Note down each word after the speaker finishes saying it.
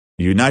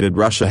United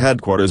Russia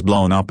headquarters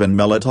blown up in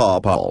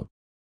Melitopol.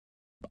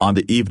 On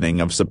the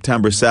evening of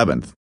September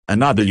 7,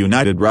 another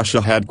United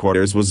Russia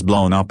headquarters was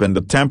blown up in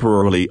the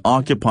temporarily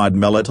occupied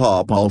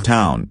Melitopol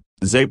town,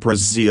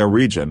 Zaporizhzhia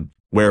region,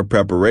 where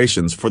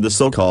preparations for the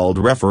so-called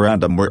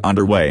referendum were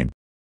underway.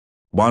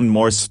 One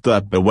more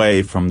step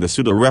away from the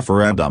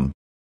pseudo-referendum.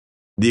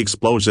 The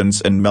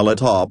explosions in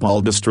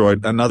Melitopol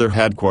destroyed another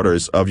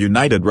headquarters of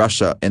United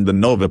Russia in the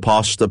Nova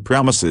Poshta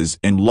premises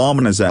in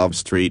Lomonosov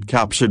Street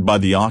captured by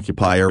the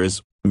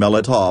occupiers,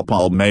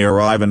 Melitopol Mayor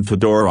Ivan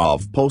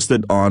Fedorov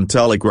posted on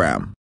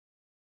Telegram.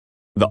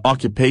 The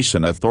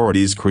occupation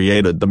authorities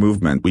created the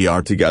movement We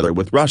Are Together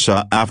with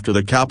Russia after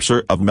the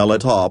capture of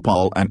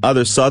Melitopol and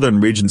other southern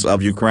regions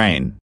of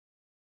Ukraine.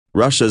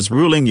 Russia's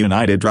ruling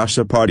United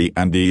Russia Party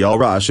and the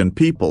All-Russian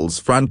People's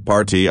Front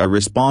Party are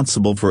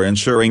responsible for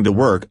ensuring the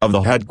work of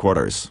the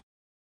headquarters.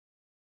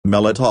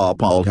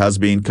 Melitopol has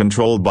been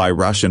controlled by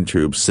Russian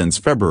troops since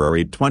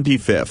February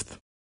 25.